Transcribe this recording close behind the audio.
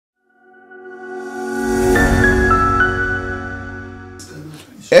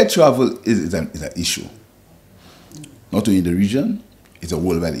travel is an issue. Not only in the region, it's a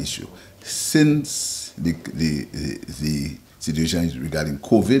worldwide issue. Since the situation regarding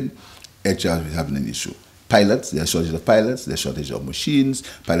COVID, air travel is having an issue. Pilots, there's a shortage of pilots, there's a shortage of machines,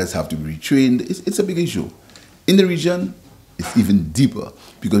 pilots have to be retrained. It's a big issue. In the region, it's even deeper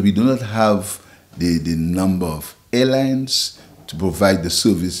because we do not have the number of airlines to provide the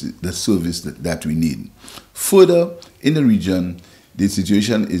service that we need. Further, in the region, the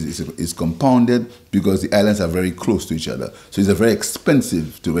situation is compounded because the islands are very close to each other. So it's very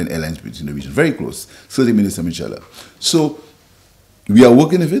expensive to run airlines between the region. Very close, 30 minutes from each other. So we are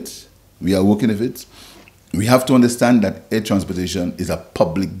working with it. We are working with it. We have to understand that air transportation is a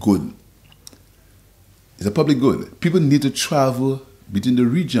public good. It's a public good. People need to travel between the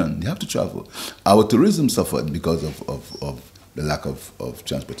region. They have to travel. Our tourism suffered because of the lack of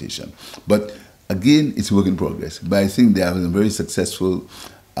transportation. But again, it's work in progress. But I think there have been very successful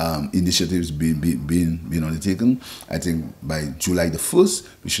initiatives being undertaken. I think by July the 1st,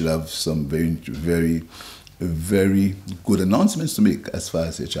 we should have some very good announcements to make as far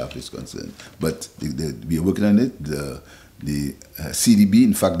as air traffic is concerned. But we are working on it. The CDB,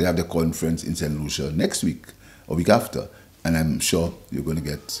 in fact, they have the conference in St. Lucia next week or week after, and I'm sure you're going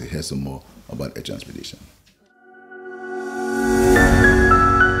to hear some more about air transportation.